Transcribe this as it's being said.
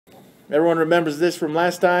Everyone remembers this from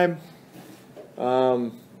last time.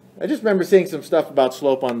 I just remember seeing some stuff about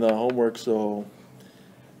slope on the homework, so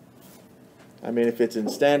I mean, if it's in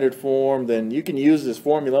standard form, then you can use this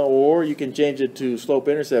formula, or you can change it to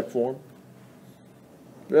slope-intercept form.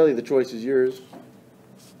 Really, the choice is yours.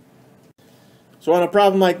 So on a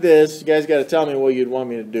problem like this, you guys got to tell me what you'd want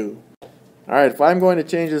me to do. Alright, if I'm going to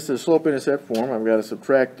change this to slope-intercept form, I've got to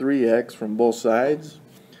subtract 3x from both sides.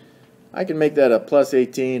 I can make that a plus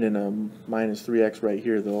 18 and a minus 3x right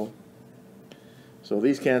here, though. So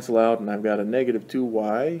these cancel out, and I've got a negative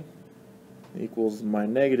 2y equals my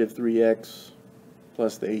negative 3x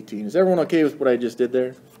plus the 18. Is everyone okay with what I just did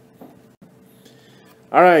there?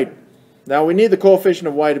 Alright, now we need the coefficient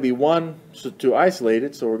of y to be 1 to isolate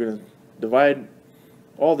it, so we're going to divide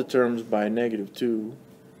all the terms by negative 2.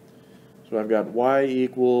 So I've got y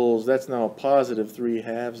equals, that's now a positive 3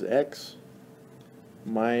 halves x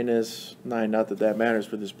minus 9, not that that matters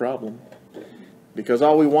for this problem, because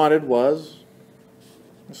all we wanted was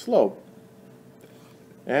a slope.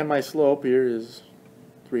 And my slope here is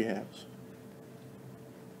 3 halves.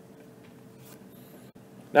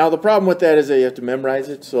 Now the problem with that is that you have to memorize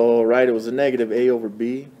it. So right, it was a negative a over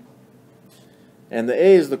b. And the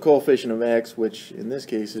a is the coefficient of x, which in this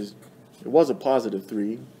case is, it was a positive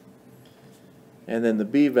 3. And then the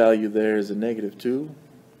b value there is a negative 2.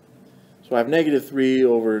 So I have negative 3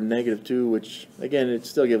 over negative 2, which again, it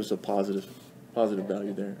still gives us a positive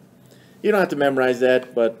value there. You don't have to memorize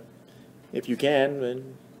that, but if you can,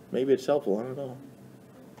 then maybe it's helpful. I don't know.